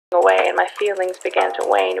away, and my feelings began to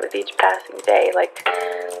wane with each passing day, like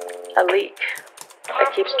a leak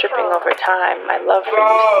that keeps dripping over time. My love for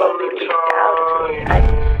you slowly leaked out of me. I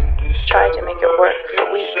tried to make it work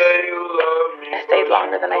for weeks. I stayed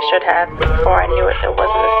longer than I should have, but before I knew it, there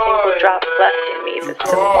wasn't a single drop left in me that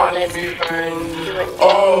still wanted you and me.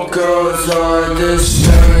 All girls are the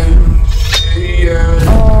same.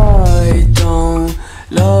 I don't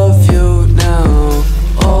love you now.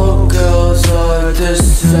 All girls are the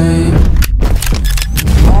same.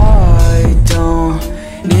 I don't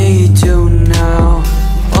need you now.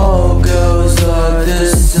 All girls are the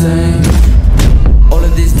same. All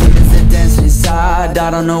of these demons that dance inside,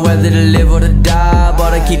 I don't know whether to live or to die,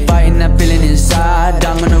 but I keep fighting that feeling inside.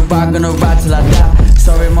 I'm gonna ride till I die.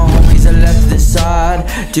 Sorry my homies are left to the side.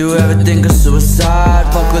 Do you ever think of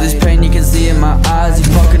suicide? Fuck with this pain, you can see in my eyes. You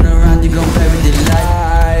fucking around, you gon' play with your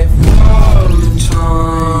life.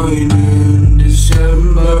 Valentine in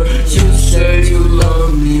December, you say you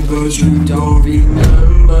love me, but you don't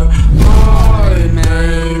remember my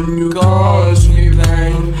name. You cause me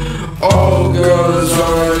pain. All girls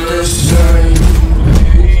are the same.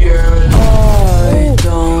 I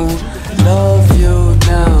don't love you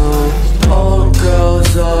now. All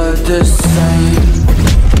girls are the same.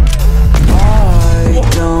 I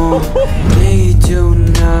don't need you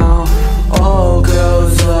now. All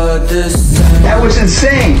girls are the same. That was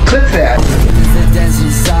insane. Clip that.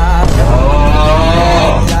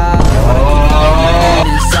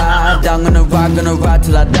 I'm gonna ride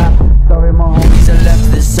till I die. Sorry my homies are left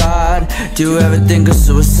to the side. Do you ever think of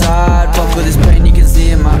suicide? Fuck with this